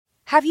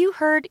Have you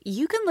heard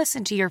you can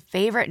listen to your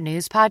favorite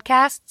news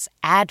podcasts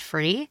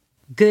ad-free?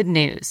 Good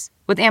news.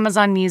 With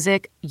Amazon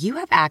Music, you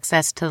have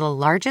access to the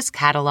largest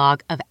catalog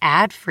of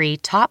ad-free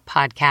top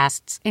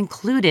podcasts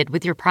included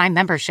with your Prime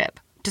membership.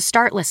 To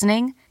start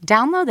listening,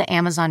 download the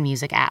Amazon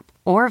Music app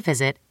or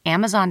visit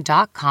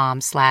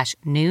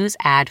amazon.com/news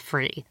ad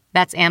free.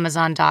 That's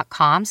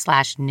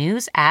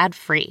amazon.com/news ad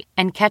free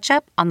and catch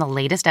up on the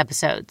latest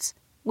episodes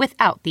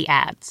without the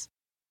ads.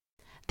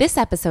 This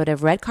episode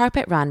of Red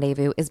Carpet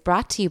Rendezvous is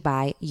brought to you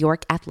by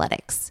York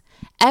Athletics.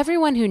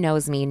 Everyone who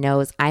knows me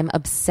knows I'm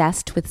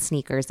obsessed with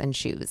sneakers and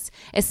shoes,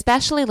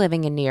 especially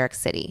living in New York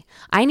City.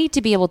 I need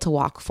to be able to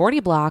walk 40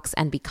 blocks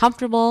and be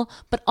comfortable,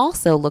 but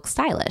also look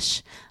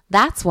stylish.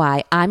 That's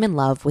why I'm in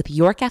love with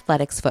York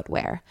Athletics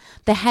footwear.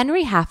 The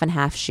Henry Half and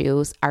Half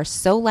shoes are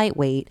so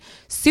lightweight,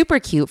 super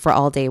cute for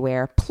all day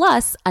wear,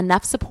 plus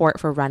enough support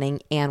for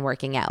running and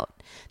working out.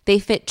 They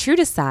fit true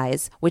to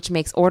size, which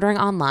makes ordering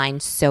online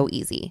so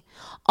easy.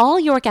 All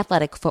York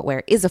Athletic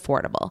footwear is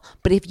affordable,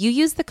 but if you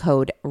use the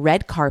code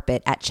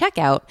REDCARPET at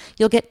checkout,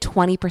 you'll get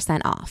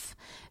 20% off.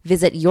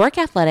 Visit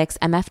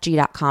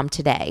YorkAthleticsMFG.com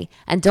today,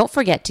 and don't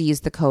forget to use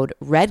the code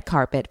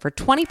REDCARPET for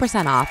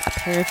 20% off a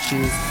pair of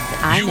shoes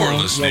that I know you'll love. You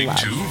are listening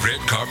to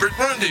Red Carpet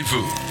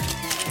Rendezvous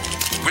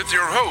with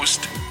your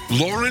host,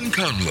 Lauren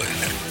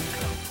Conlon.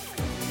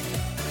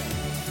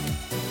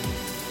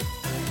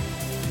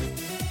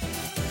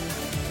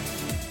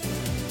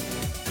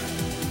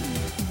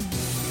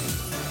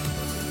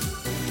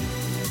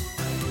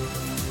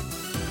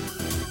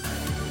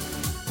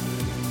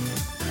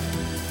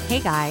 Hey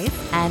guys,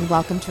 and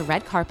welcome to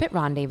Red Carpet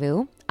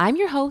Rendezvous. I'm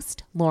your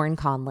host, Lauren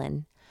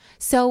Conlon.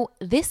 So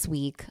this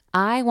week,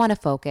 I want to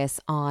focus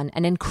on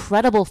an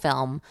incredible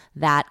film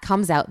that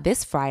comes out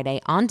this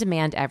Friday on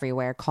demand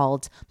everywhere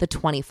called The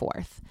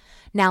 24th.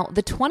 Now,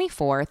 The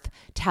 24th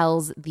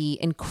tells the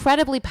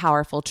incredibly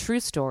powerful true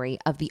story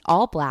of the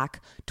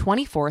all-black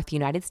 24th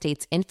United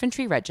States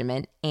Infantry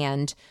Regiment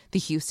and the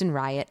Houston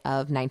riot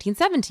of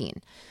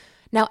 1917.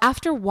 Now,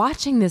 after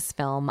watching this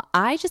film,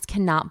 I just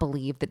cannot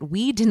believe that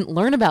we didn't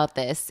learn about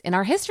this in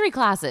our history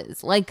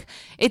classes. Like,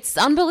 it's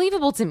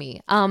unbelievable to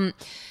me.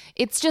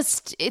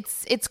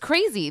 It's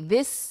crazy.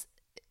 This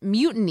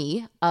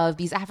mutiny of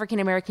these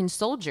African-American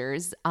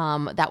soldiers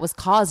that was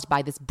caused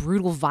by this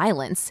brutal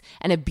violence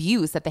and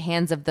abuse at the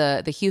hands of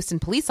the Houston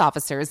police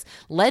officers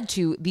led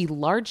to the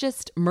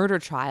largest murder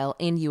trial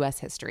in U.S.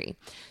 history.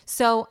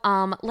 So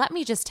let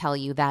me just tell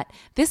you that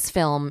this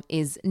film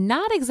is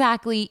not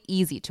exactly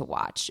easy to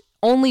watch,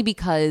 only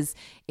because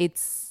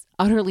it's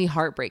utterly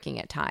heartbreaking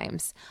at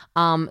times.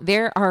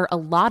 There are a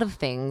lot of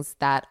things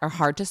that are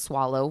hard to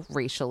swallow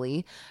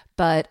racially,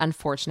 but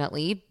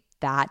unfortunately,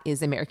 that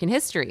is American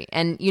history.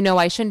 And, you know,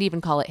 I shouldn't even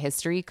call it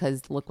history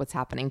because look what's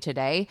happening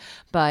today.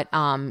 But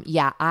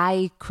yeah,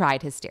 I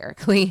cried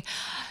hysterically.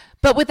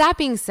 But with that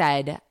being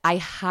said, I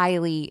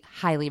highly,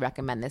 highly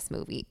recommend this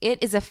movie.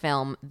 It is a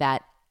film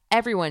that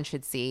everyone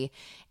should see.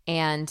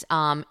 And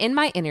in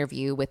my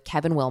interview with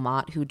Kevin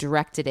Willmott, who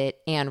directed it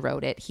and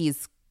wrote it,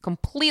 he's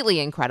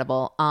completely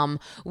incredible.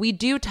 We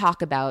do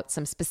talk about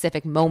some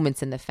specific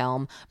moments in the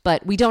film,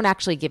 but we don't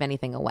actually give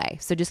anything away.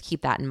 So just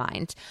keep that in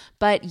mind.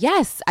 But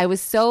yes, I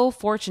was so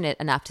fortunate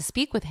enough to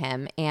speak with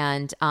him.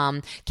 And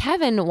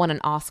Kevin won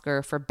an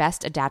Oscar for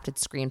Best Adapted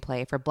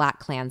Screenplay for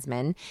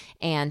BlacKkKlansman.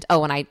 And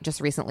I just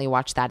recently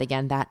watched that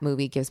again. That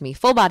movie gives me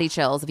full body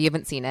chills. If you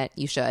haven't seen it,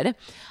 you should.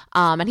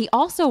 And he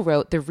also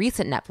wrote the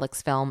recent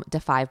Netflix film, Da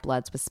 5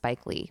 Bloods with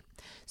Spike Lee.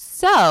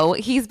 So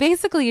he's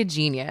basically a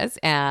genius,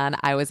 and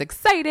I was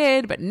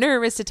excited but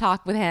nervous to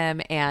talk with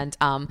him. And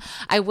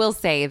I will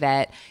say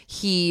that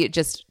he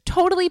just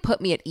totally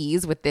put me at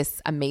ease with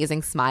this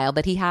amazing smile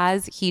that he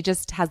has. He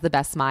just has the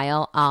best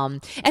smile.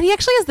 And he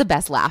actually has the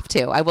best laugh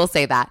too. I will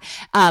say that.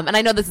 And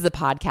I know this is a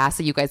podcast,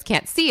 so you guys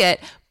can't see it.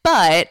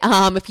 But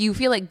if you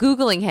feel like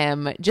Googling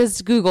him,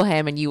 just Google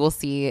him and you will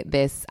see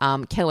this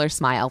killer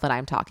smile that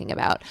I'm talking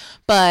about.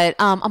 But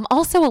I'm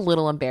also a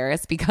little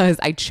embarrassed because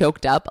I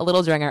choked up a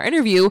little during our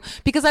interview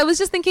because I was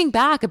just thinking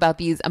back about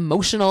these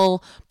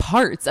emotional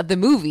parts of the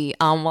movie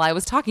while I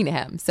was talking to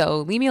him.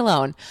 So leave me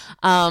alone.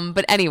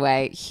 But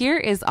anyway, here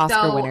is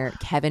Oscar winner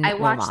Kevin Willmott. I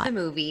watched the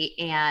movie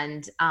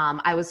and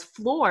I was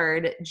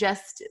floored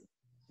just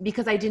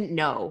because I didn't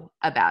know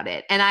about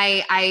it. And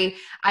I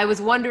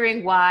was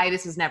wondering why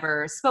this was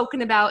never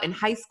spoken about in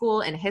high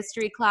school in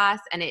history class.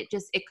 And it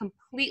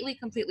completely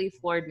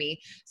floored me.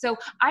 So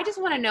I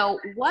just want to know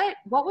what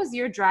was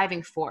your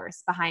driving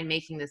force behind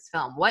making this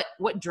film? What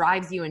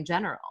drives you in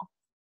general?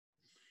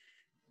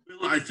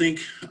 Well, I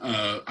think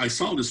I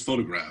saw this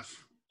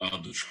photograph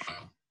of the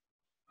trial.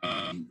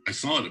 I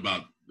saw it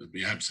I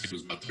have to say it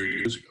was about 30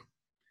 years ago.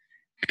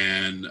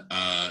 And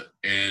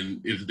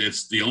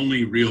it's the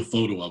only real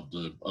photo of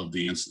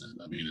the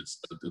incident. I mean, it's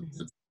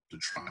the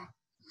trial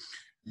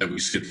that we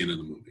see at the end of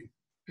the movie.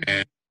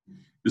 And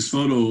this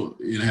photo,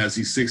 it has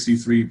these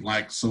 63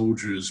 black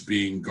soldiers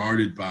being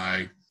guarded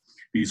by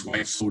these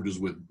white soldiers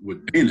with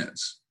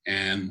bayonets.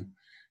 And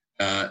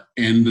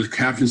the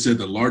caption said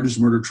the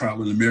largest murder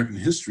trial in American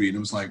history. And it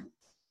was like,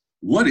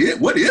 what is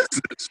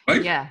this,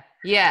 right?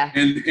 Yeah.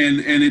 And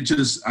it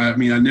just, I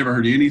mean, I never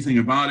heard anything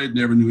about it,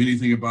 never knew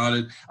anything about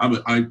it.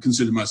 I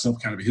consider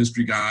myself kind of a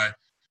history guy,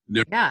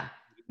 never knew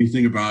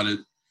anything about it.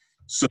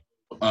 So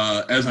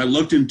as I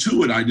looked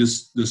into it,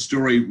 the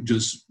story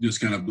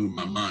just kind of blew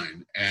my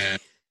mind.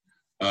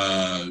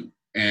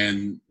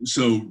 And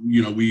so,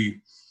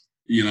 we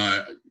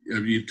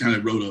kind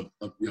of wrote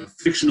a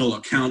fictional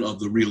account of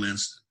the real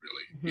incident,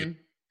 really. Mm-hmm.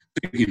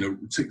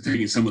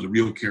 Taking some of the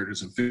real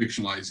characters and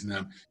fictionalizing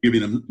them,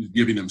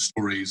 giving them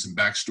stories and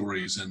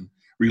backstories and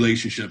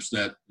relationships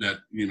that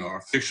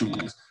are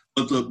fictionalized.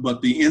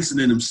 But the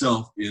incident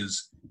himself it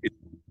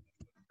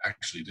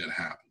actually did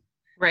happen.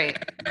 Right.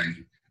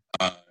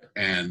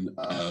 And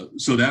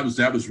so that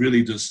was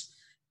really just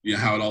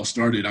how it all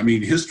started. I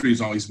mean, history has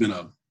always been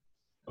a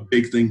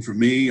big thing for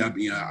me. I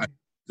mean,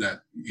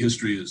 that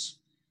history is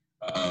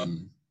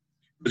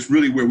it's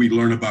really where we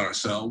learn about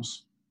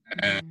ourselves,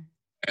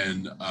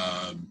 and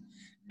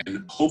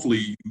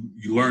hopefully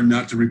you learn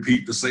not to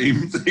repeat the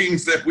same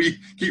things that we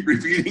keep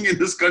repeating in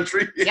this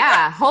country.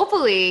 Yeah,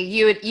 hopefully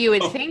you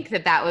would think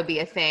that would be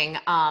a thing,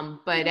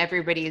 but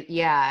everybody,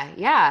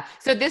 yeah.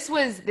 So this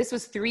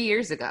was 3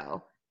 years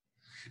ago.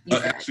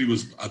 Actually, it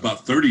was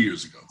about 30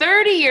 years ago.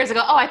 30 years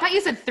ago. Oh, I thought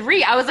you said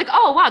 3. I was like,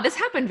 oh wow, this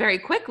happened very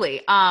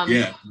quickly. So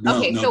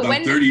about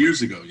 30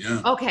 years ago. Yeah.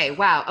 Okay.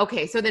 Wow.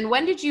 Okay. So then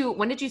when did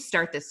you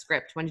start this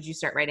script? When did you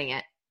start writing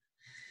it?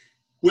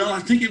 Well, I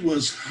think it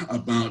was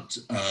about,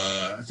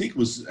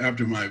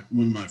 after one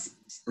of my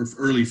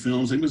early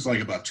films. I think it was like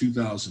about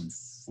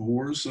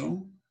 2004 or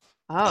so.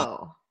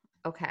 Oh,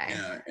 okay.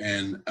 Yeah.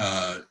 And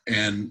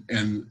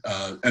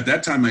at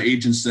that time, my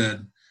agent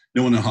said,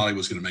 no one in Hollywood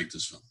was going to make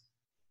this film.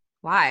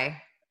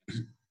 Why?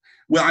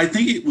 Well, I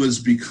think it was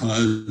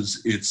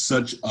because it's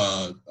such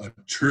a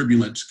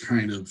turbulent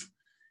kind of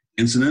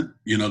incident.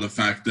 The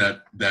fact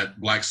that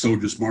Black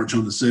soldiers march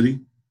on the city.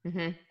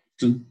 Mm-hmm.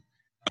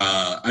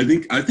 I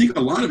think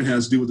a lot of it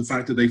has to do with the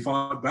fact that they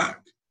fought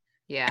back.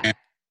 Yeah.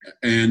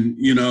 And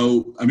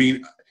I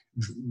mean,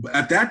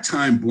 at that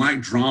time, Black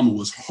drama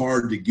was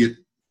hard to get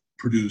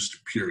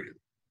produced, period.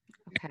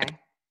 Okay.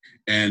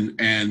 And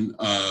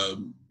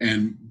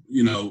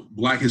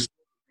Black history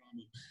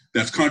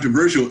that's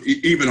controversial,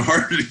 even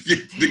harder to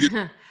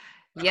get.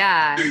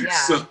 Yeah.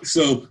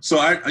 So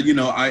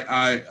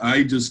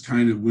I just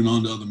kind of went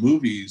on to other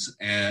movies,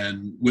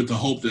 and with the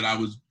hope that I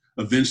would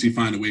eventually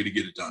find a way to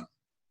get it done.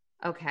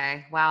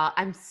 Okay. Well,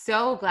 I'm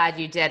so glad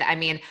you did. I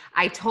mean,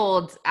 I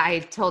told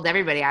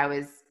everybody I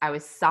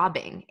was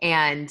sobbing,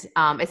 and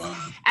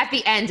at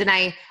the end, and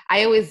I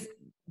always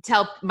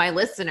tell my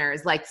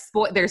listeners, like,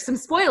 there's some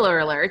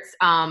spoiler alerts.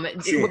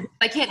 Sure.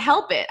 I can't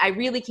help it. I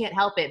really can't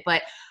help it.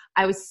 But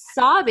I was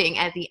sobbing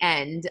at the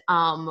end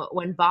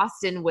when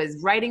Boston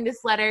was writing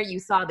this letter. You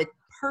saw the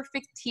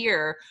perfect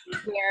tear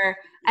where,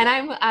 and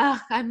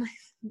I'm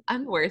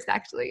the worst,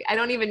 actually. I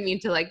don't even mean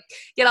to like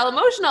get all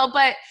emotional,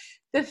 but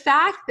the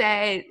fact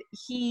that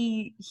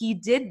he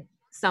did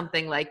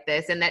something like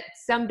this, and that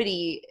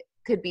somebody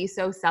could be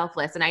so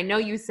selfless. And I know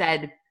you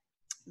said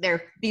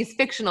they're these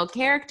fictional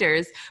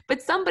characters,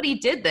 but somebody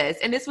did this,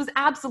 and this was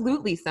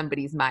absolutely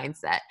somebody's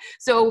mindset.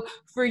 So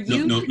for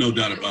you, no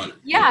doubt about it.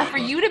 Yeah, for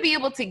you to be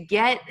able to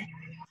get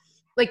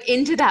like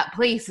into that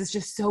place is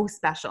just so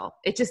special.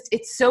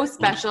 It's so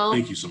special. Well,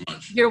 thank you so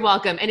much. You're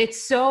welcome. And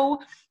it's so,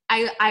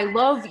 I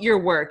love your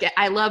work.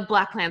 I love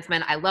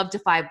BlacKkKlansman. I love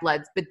Defy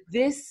Bloods, but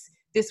this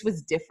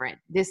was different.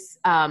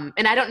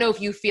 And I don't know if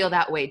you feel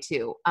that way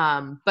too.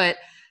 But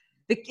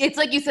it's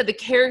like you said, the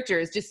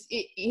characters just,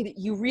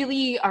 you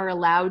really are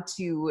allowed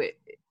to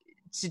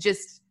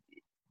just,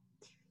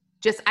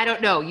 I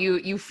don't know,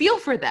 you feel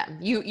for them.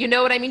 You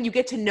know what I mean? You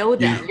get to know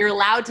them. Yeah. You're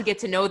allowed to get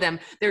to know them.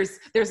 There's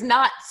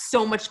not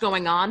so much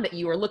going on that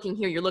you are looking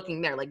here, you're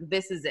looking there, like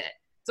this is it.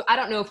 So I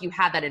don't know if you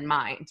had that in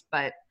mind,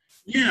 but.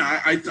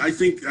 Yeah, I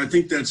think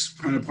that's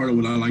kind of part of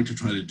what I like to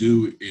try to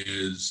do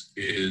is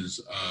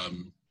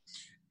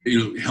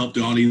help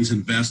the audience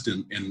invest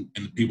in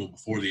the people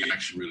before the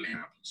action really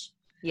happens.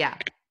 Yeah.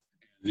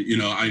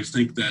 And, I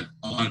think that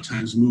a lot of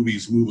times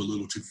movies move a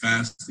little too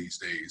fast these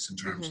days in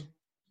terms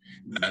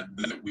that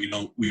we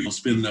don't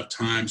spend enough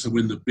time. So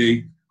when the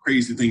big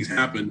crazy things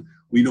happen,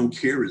 we don't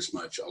care as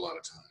much a lot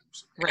of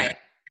times. Right.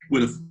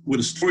 And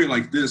with a story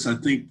like this, I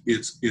think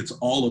it's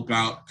all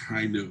about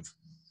kind of,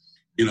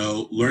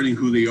 learning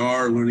who they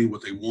are, learning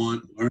what they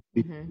want,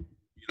 learning,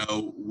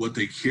 what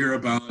they care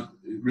about,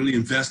 really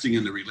investing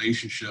in the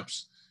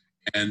relationships.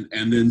 And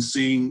then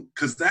seeing,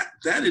 because that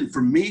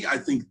for me, I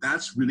think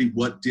that's really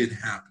what did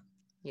happen.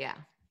 Yeah.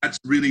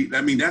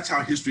 That's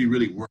how history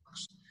really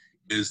works,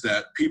 is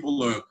that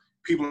people are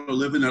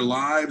living their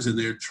lives and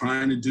they're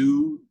trying to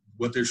do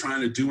what they're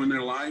trying to do in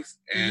their life.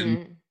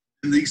 And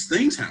these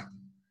things happen.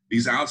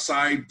 These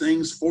outside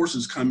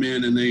forces come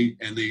in and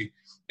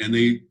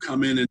they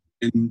come in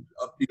and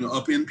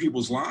upend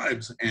people's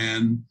lives.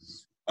 And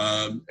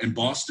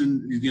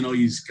Boston,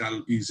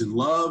 he's in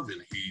love,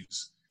 and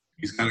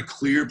he's got a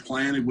clear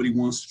plan of what he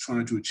wants to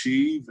try to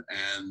achieve,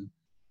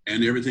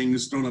 and everything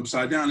is thrown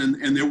upside down.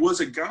 And there was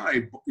a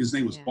guy, his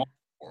name was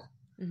Baltimore.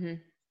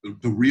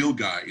 the real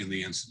guy in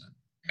the incident.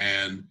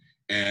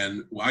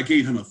 And well, I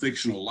gave him a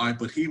fictional life,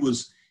 but he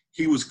was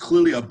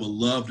clearly a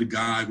beloved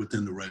guy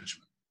within the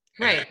regiment.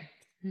 Right.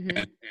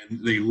 And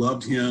they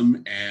loved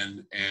him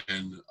and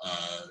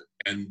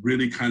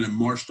really kind of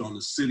marched on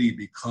the city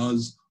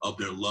because of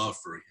their love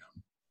for him.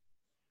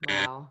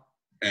 Wow.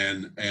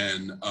 And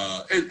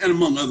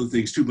among other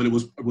things too, but it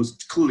was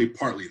clearly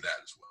partly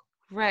that as well.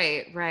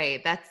 Right.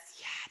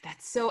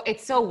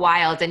 It's so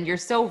wild. And you're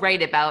so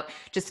right about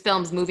just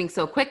films moving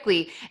so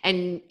quickly.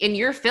 And in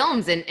your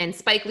films and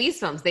Spike Lee's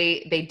films,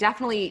 they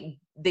definitely,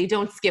 they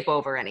don't skip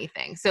over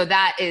anything. So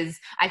that is,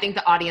 I think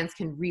the audience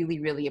can really,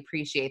 really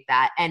appreciate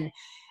that. And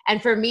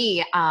for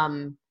me,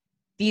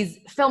 these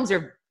films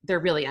they're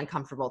really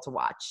uncomfortable to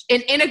watch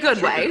in a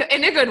good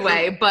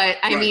way, But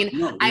I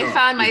mean, I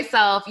found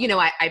myself,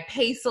 I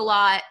pace a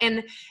lot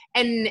and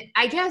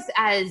I guess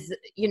as,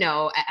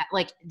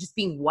 like just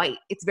being white,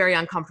 it's very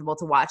uncomfortable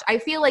to watch. I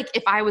feel like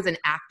if I was an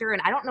actor,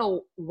 and I don't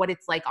know what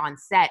it's like on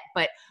set,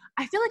 but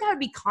I feel like I would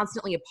be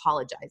constantly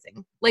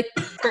apologizing. Like,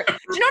 do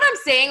you know what I'm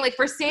saying? Like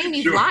for saying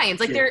these lines,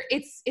 like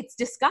it's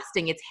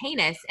disgusting. It's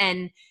heinous.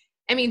 And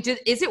I mean,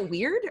 is it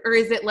weird or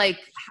is it like,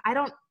 I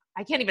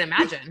can't even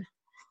imagine.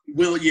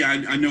 Well, yeah,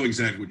 I know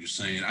exactly what you're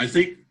saying. I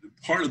think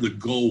part of the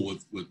goal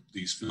with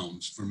these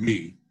films, for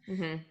me,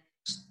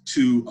 is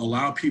to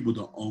allow people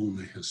to own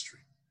the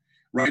history.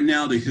 Right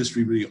now, the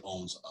history really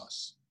owns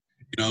us.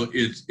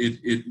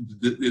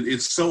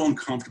 It's so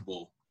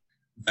uncomfortable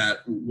that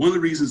one of the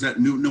reasons that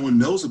no one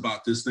knows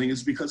about this thing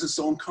is because it's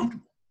so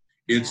uncomfortable.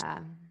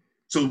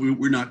 So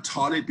we're not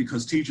taught it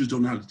because teachers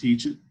don't know how to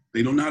teach it.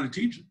 They don't know how to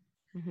teach it,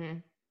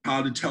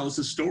 how to tell us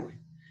a story.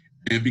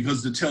 And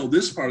because to tell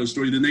this part of the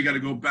story, then they got to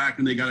go back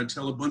and they got to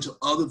tell a bunch of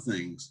other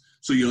things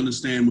so you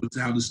understand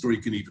how the story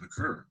can even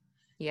occur.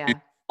 Yeah,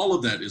 and all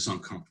of that is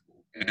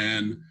uncomfortable,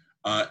 and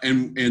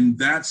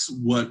that's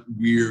what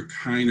we're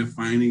kind of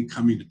finally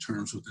coming to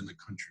terms with in the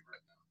country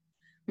right now.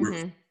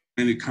 We're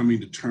finally coming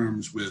to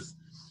terms with,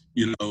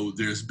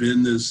 there's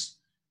been this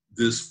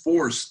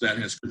force that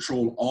has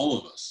controlled all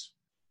of us,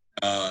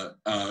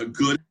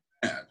 good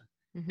and bad,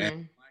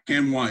 and black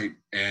and white,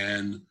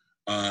 and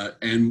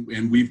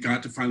we've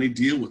got to finally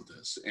deal with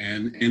this,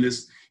 and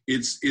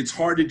it's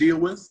hard to deal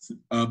with,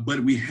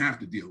 but we have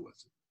to deal with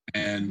it.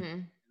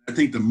 And I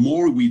think the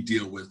more we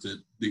deal with it,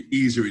 the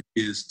easier it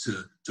is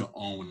to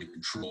own and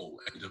control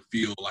and to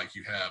feel like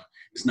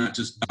it's not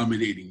just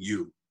dominating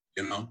you,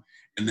 and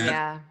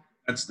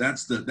that's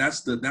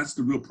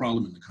the real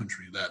problem in the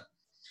country. That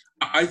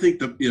I think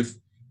that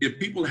if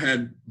people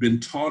had been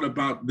taught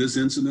about this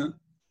incident,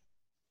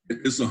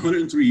 it's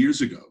 103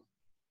 years ago,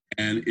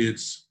 and it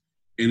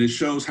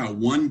shows how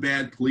one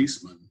bad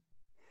policeman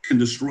can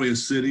destroy a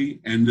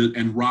city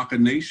and rock a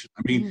nation.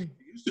 I mean, the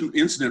Houston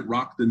incident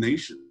rocked the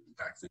nation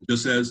back then,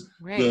 just as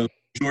the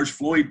George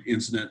Floyd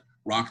incident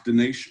rocked the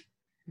nation.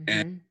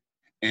 And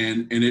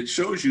it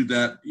shows you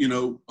that,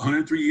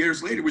 103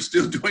 years later, we're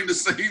still doing the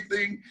same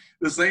thing.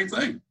 It's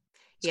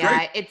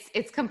great.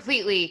 It's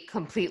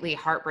completely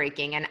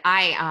heartbreaking. And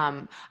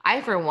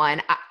I for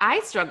one, I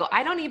struggle.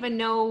 I don't even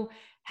know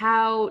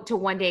how to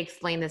one day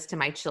explain this to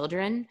my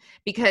children,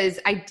 because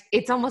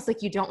it's almost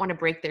like you don't want to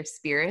break their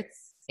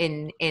spirits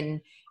in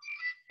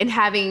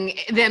having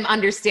them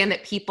understand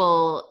that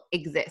people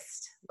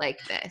exist like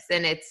this,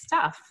 and it's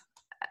tough.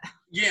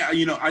 Yeah,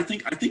 I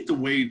think the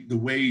way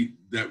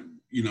that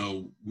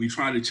we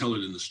try to tell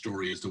it in the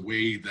story is the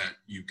way that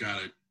you got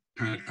to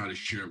kind of try to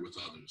share it with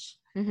others.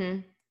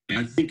 And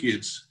I think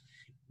it's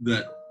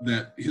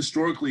that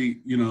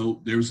historically,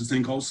 there was a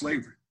thing called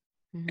slavery.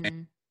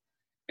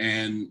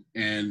 And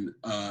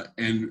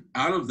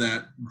out of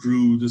that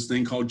grew this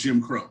thing called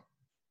Jim Crow.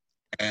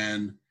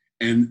 And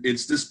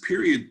it's this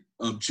period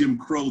of Jim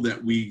Crow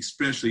that we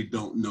especially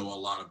don't know a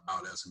lot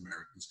about as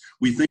Americans.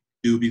 We think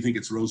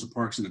it's Rosa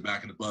Parks in the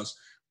back of the bus,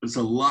 but it's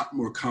a lot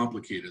more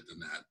complicated than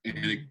that.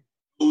 And it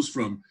goes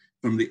from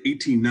the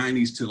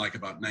 1890s to like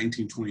about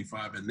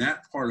 1925. And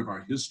that part of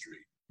our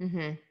history,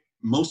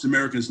 most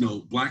Americans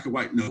know, black and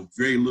white know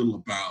very little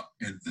about.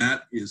 And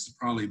that is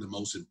probably the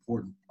most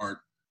important part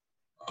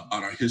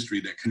about our history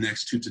that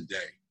connects to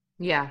today.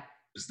 Yeah.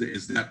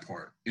 Is that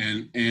part.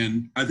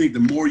 And I think the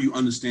more you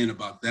understand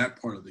about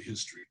that part of the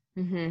history,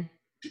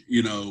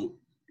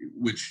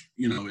 which,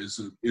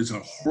 is a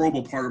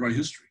horrible part of our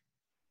history,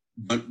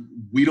 but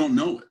we don't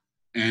know it.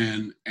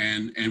 And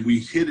we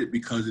hid it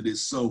because it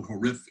is so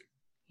horrific.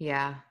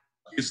 Yeah.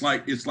 It's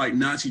like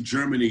Nazi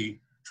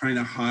Germany trying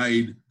to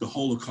hide the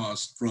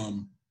Holocaust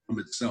from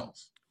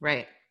itself.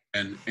 Right.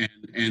 And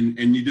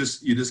you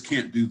just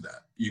can't do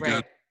that.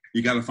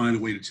 You got to find a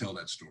way to tell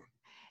that story.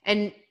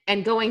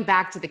 And going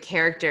back to the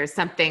characters,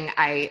 something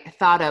I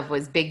thought of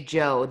was Big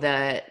Joe.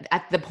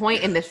 At the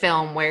point in the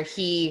film where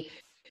he,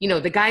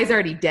 the guy's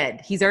already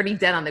dead. He's already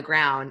dead on the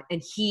ground,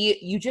 and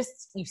you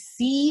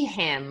see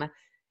him.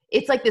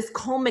 It's like this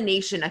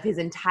culmination of his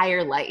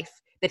entire life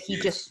that he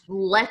just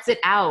lets it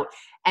out,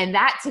 and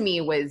that to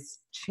me was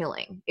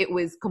chilling. It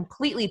was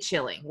completely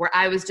chilling. Where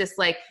I was just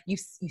like, you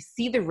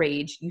see the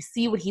rage, you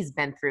see what he's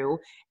been through,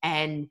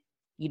 and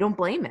you don't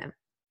blame him.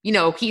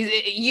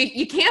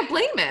 you can't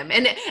blame him,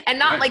 and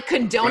not like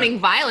condoning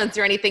violence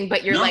or anything,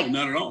 but you're like,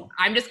 not at all.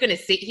 I'm just going to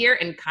sit here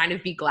and kind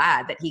of be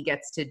glad that he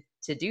gets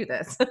to do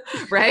this.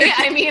 Right.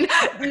 I mean,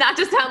 not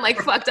to sound like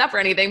fucked up or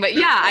anything, but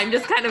yeah, I'm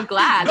just kind of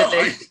glad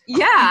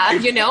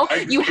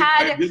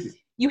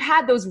you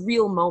had those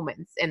real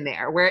moments in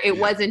there where it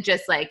wasn't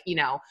just like,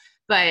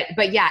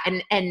 but yeah.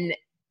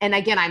 And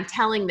again, I'm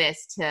telling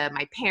this to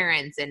my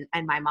parents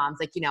and my mom's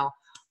like,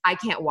 I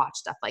can't watch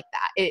stuff like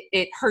that.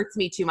 It hurts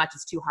me too much.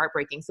 It's too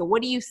heartbreaking. So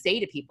what do you say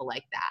to people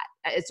like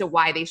that as to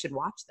why they should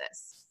watch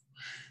this?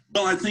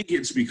 Well, I think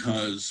it's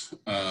because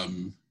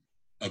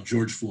of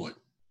George Floyd.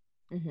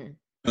 Mm-hmm.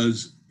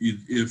 Because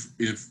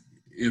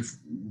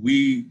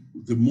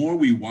the more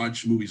we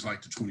watch movies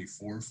like the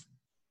 24th,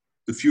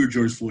 the fewer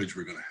George Floyds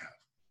we're going to have.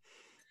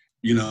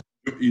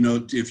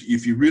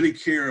 If you really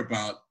care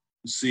about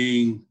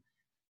seeing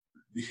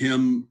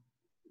him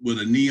with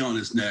a knee on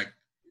his neck,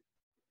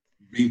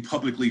 being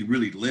publicly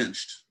really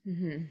lynched,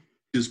 mm-hmm.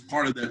 is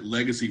part of that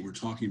legacy we're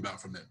talking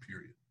about from that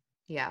period.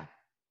 Yeah.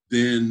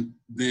 Then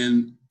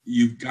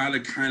you've got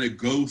to kind of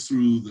go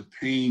through the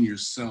pain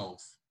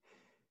yourself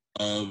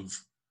of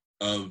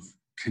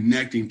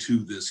connecting to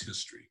this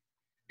history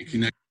and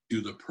connecting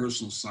to the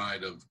personal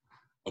side of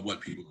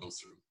what people go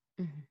through.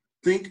 Mm-hmm.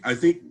 I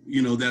think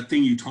that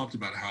thing you talked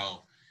about,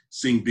 how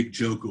seeing Big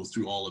Joe go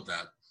through all of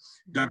that,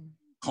 got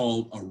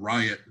called a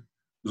riot,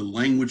 the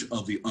language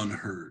of the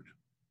unheard.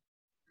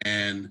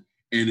 And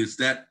it's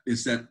that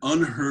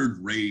unheard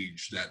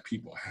rage that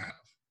people have.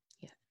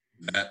 Yeah.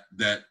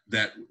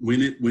 That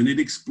when it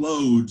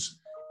explodes,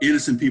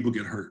 innocent people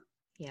get hurt.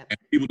 Yeah. And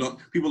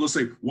people will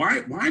say,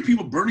 why are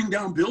people burning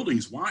down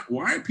buildings? Why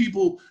are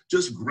people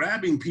just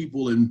grabbing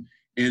people and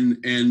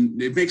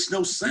it makes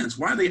no sense.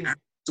 Why are they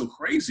acting so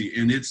crazy?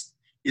 And it's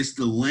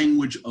the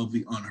language of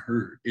the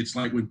unheard. It's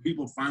like when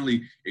people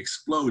finally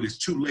explode, it's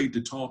too late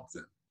to talk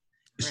then.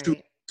 It's too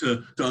late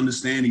to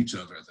understand each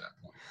other at that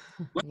point.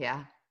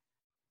 Yeah.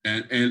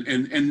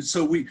 And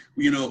so we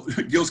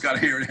Gil's got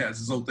hair and has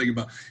this whole thing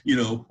about,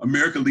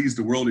 America leads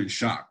the world in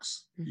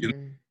shocks.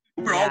 Mm-hmm.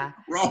 We're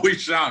always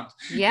shocked.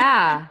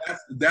 Yeah.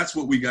 That's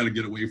what we got to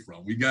get away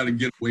from. We got to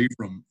get away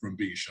from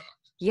being shocked.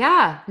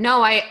 Yeah.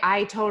 No,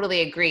 I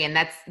totally agree. And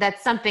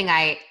that's something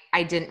I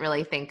didn't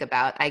really think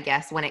about, I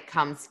guess, when it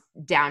comes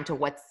down to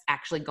what's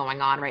actually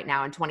going on right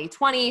now in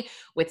 2020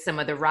 with some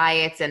of the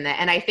riots and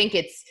I think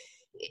it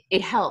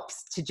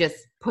helps to just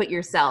put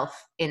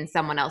yourself in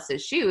someone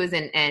else's shoes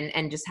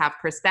and just have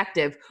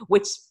perspective,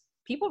 which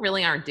people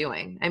really aren't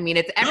doing. I mean,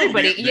 it's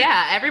everybody.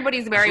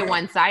 Everybody's very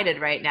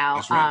one-sided right now.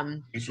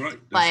 That's right.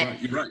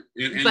 You're right.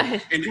 And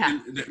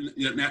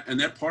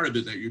that part of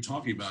it that you're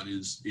talking about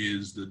is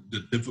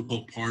the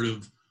difficult part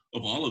of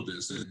all of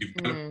this. That you've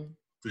got to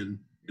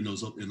in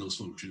those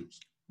folks' shoes.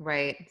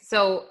 Right.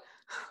 So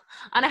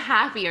on a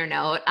happier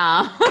note,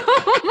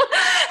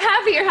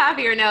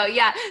 happier note.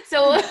 Yeah.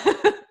 So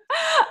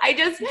I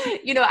just,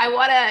 I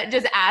want to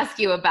just ask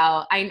you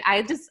about,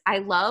 I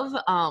love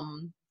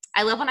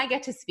when I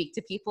get to speak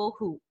to people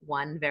who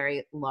won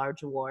very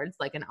large awards,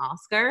 like an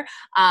Oscar.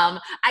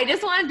 I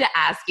just wanted to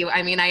ask you,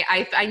 I mean,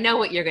 I know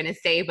what you're going to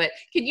say, but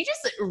can you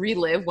just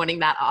relive winning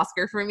that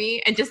Oscar for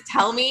me and just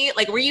tell me,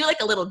 like, were you like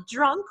a little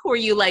drunk? Were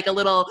you like, get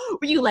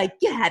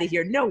out of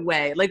here? No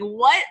way. Like,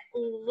 what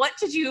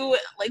did you,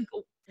 like,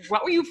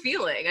 what were you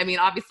feeling? I mean,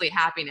 obviously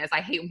happiness.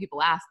 I hate when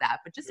people ask that,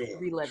 but just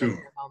relive it for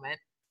a moment.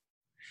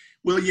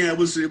 Well, yeah, it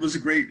was a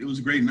great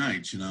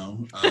night,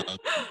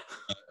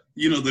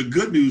 the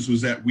good news was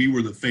that we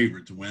were the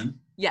favorite to win.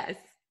 Yes.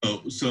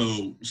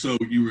 So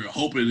you were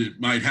hoping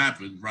it might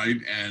happen, right?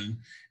 And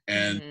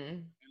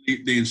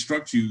they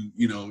instruct you,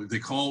 if they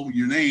call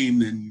your name,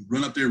 then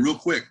run up there real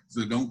quick.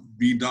 So don't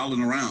be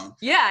dolling around.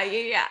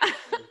 Yeah.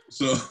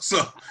 So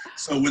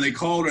when they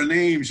called our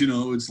names,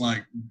 it's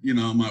like,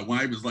 my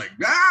wife is like,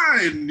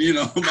 and I'm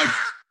like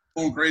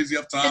going crazy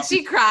up top. Did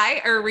she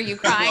cry or were you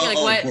crying? Like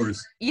what? Of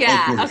course.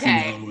 Yeah. Of course,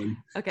 okay.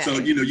 Okay. So,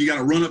 you got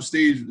to run on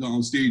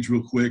stage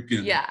real quick.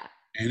 And, yeah.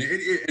 And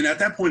and at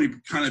that point, it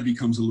kind of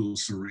becomes a little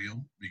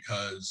surreal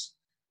because,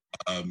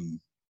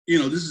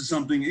 this is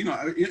something,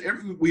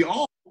 we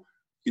all,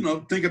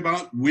 think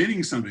about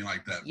winning something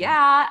like that.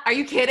 Yeah. Are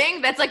you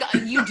kidding? That's like,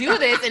 you do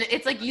this and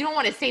it's like, you don't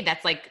want to say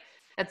that's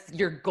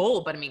your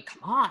goal, but I mean,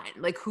 come on,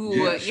 like who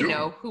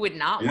would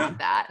not want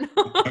that?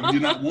 How would you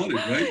not want it,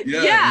 right?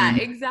 Yeah,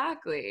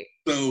 exactly.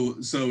 So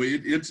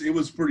it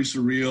was pretty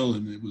surreal,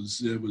 and it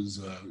was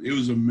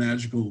a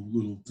magical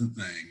little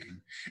thing. And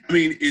I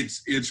mean,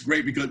 it's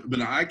great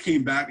but I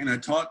came back and I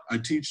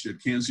teach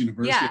at Kansas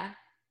University,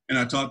 and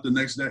I taught the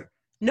next day.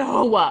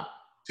 No.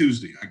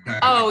 Tuesday.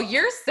 Oh,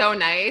 you're so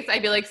nice.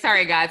 I'd be like,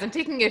 sorry guys, I'm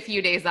taking a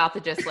few days off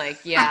to just like,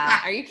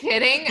 are you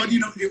kidding? But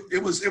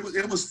it was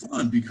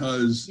fun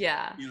because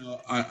I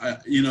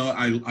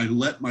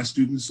let my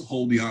students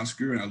hold the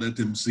Oscar and I let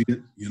them see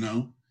it,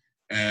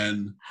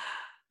 and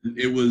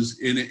it was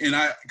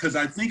because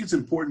I think it's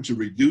important to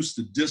reduce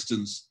the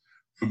distance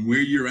from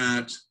where you're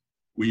at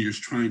when you're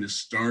trying to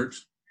start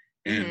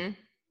and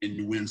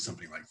you win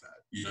something like that.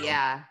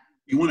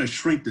 You want to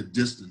shrink the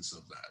distance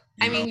of that.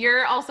 I mean,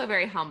 you're also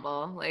very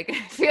humble. Like,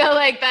 I feel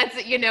like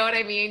that's, you know what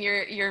I mean?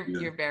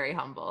 You're very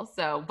humble.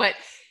 So, but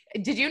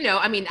did you know,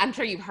 I mean, I'm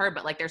sure you've heard,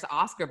 but like there's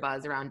Oscar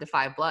buzz around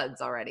Defy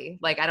Bloods already.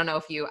 Like, I don't know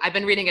if I've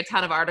been reading a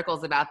ton of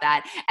articles about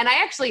that. And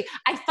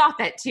I thought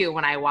that too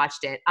when I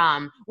watched it,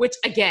 which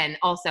again,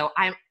 also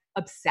I'm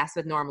obsessed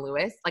with Norm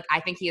Lewis. Like, I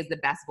think he is the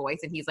best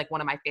voice and he's like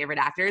one of my favorite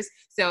actors.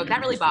 So that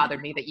really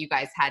bothered me that you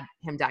guys had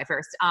him die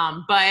first.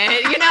 But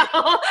you know,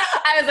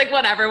 I was like,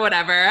 whatever.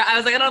 I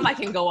was like, I don't know if I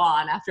can go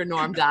on after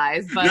Norm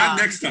dies, but not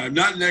next time.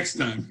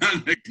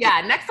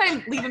 Yeah. Next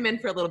time, leave him in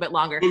for a little bit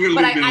longer.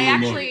 But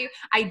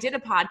I did a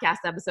podcast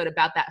episode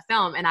about that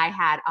film and I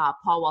had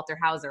Paul Walter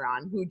Hauser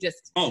on, who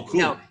just, cool.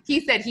 You know,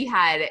 he said he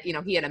had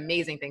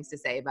amazing things to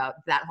say about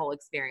that whole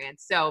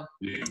experience. So,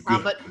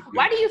 but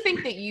why do you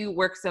think that you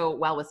work so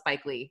well with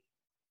Spike Lee?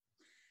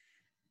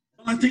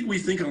 I think we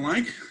think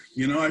alike.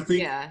 You know, I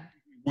think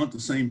we want the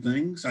same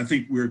things. I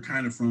think we're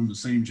kind of from the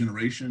same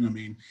generation. I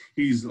mean,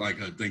 he's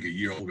like, I think, a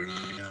year older than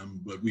I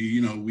am, but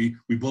we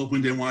both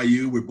went to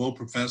NYU. We're both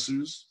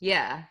professors.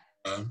 Yeah.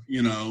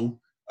 You know,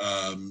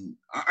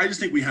 I just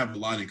think we have a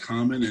lot in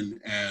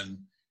common,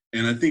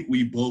 and I think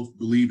we both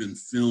believe in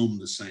film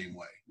the same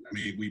way. I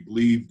mean, we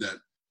believe that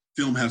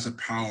film has a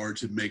power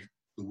to make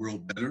the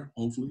world better,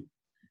 hopefully,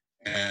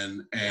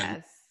 and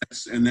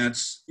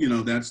that's, you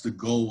know, that's the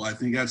goal. I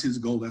think that's his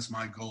goal. That's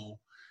my goal.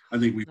 I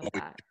think we've always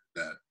done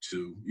that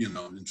too, you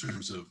know, in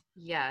terms of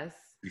we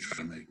try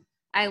to make.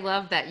 I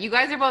love that. You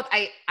guys are both,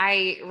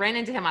 I ran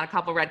into him on a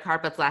couple red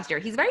carpets last year.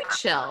 He's very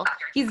chill.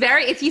 He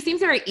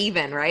seems very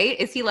even, right?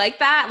 Is he like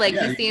that? Like,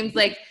 he seems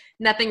like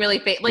nothing really,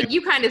 like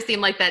you kind of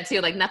seem like that too.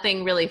 Like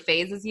nothing really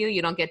phases you.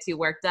 You don't get too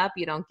worked up.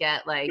 You don't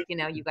get like, you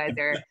know, you guys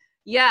are,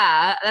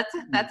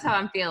 that's how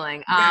I'm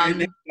feeling.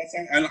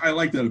 I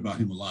like that about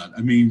him a lot.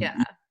 I mean,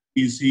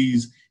 he's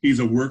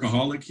a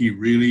workaholic.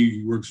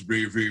 He works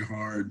very, very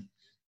hard.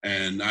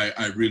 And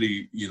I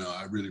really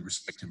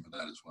respect him for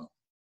that as well.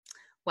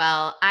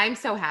 Well, I'm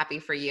so happy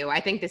for you. I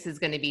think this is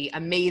going to be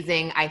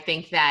amazing. I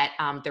think that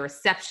the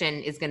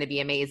reception is going to be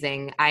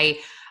amazing. I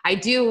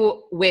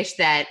do wish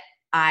that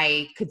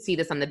I could see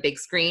this on the big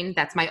screen.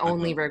 That's my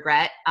only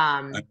regret.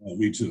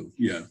 Me too.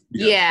 Yeah.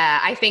 Yeah,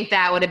 I think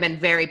that would have been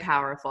very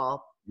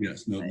powerful.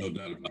 Yes, no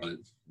doubt about it.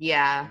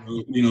 Yeah.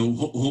 You know,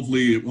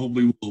 hopefully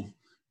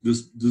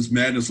this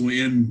madness will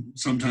end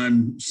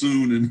sometime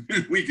soon,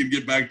 and we can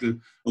get back to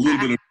a little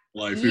bit of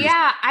life.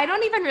 Yeah, I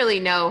don't even really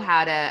know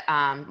how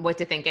to what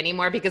to think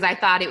anymore, because I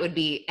thought it would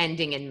be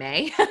ending in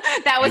May.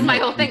 That was my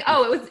whole thing.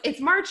 Oh,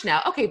 it's March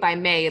now. Okay, by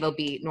May it'll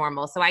be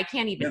normal. So I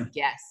can't even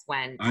guess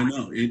when. I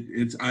know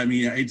it's. I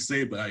mean, I hate to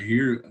say it, but I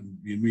hear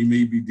we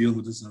may be dealing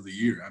with this another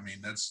year. I mean,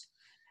 that's.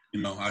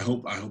 You know, I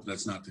hope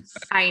that's not the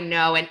fact. I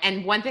know.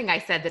 And one thing I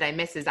said that I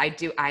miss is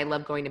I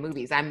love going to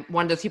movies. I'm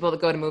one of those people that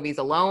go to movies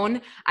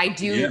alone. I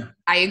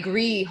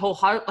agree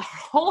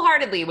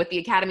wholeheartedly with the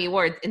Academy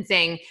Awards in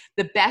saying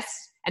the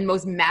best and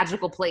most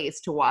magical place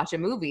to watch a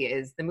movie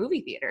is the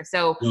movie theater.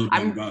 So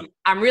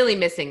I'm really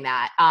missing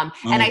that. And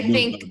I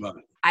think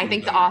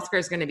the Oscar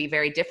is going to be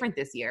very different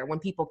this year when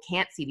people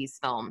can't see these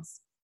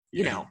films,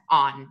 you know,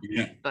 on.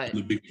 Yeah. But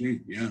the big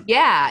screen. Yeah.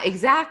 Yeah,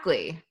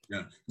 exactly.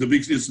 Yeah,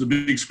 it's the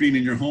big screen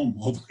in your home.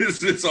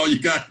 It's all you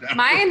got now.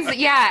 Mine's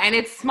and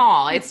it's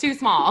small. It's too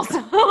small. So,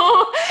 and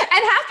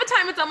half the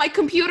time it's on my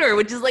computer,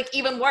 which is like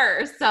even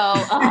worse. So,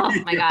 oh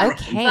my god.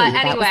 Okay, but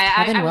anyway,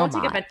 I won't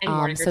Willmott. take up any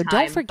more of your so time.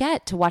 don't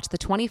forget to watch the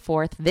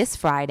 24th this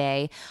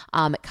Friday.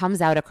 It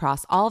comes out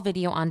across all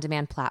video on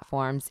demand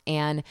platforms,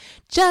 and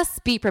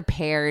just be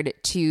prepared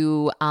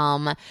to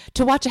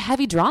watch a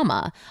heavy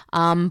drama,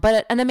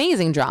 but an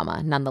amazing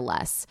drama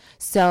nonetheless.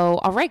 So,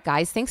 all right,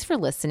 guys, thanks for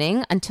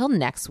listening. Until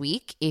next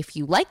week. If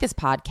you like this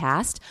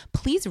podcast,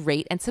 please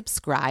rate and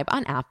subscribe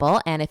on Apple.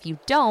 And if you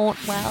don't,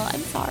 well, I'm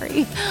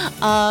sorry.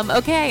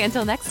 Okay,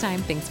 until next time,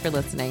 thanks for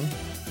listening.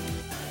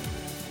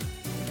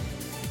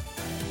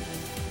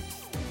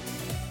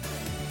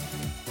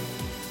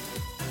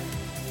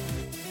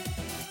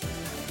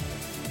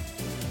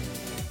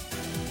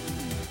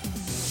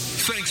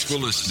 Thanks for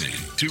listening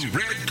to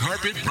Red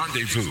Carpet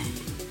Rendezvous.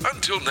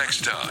 Until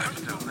next time.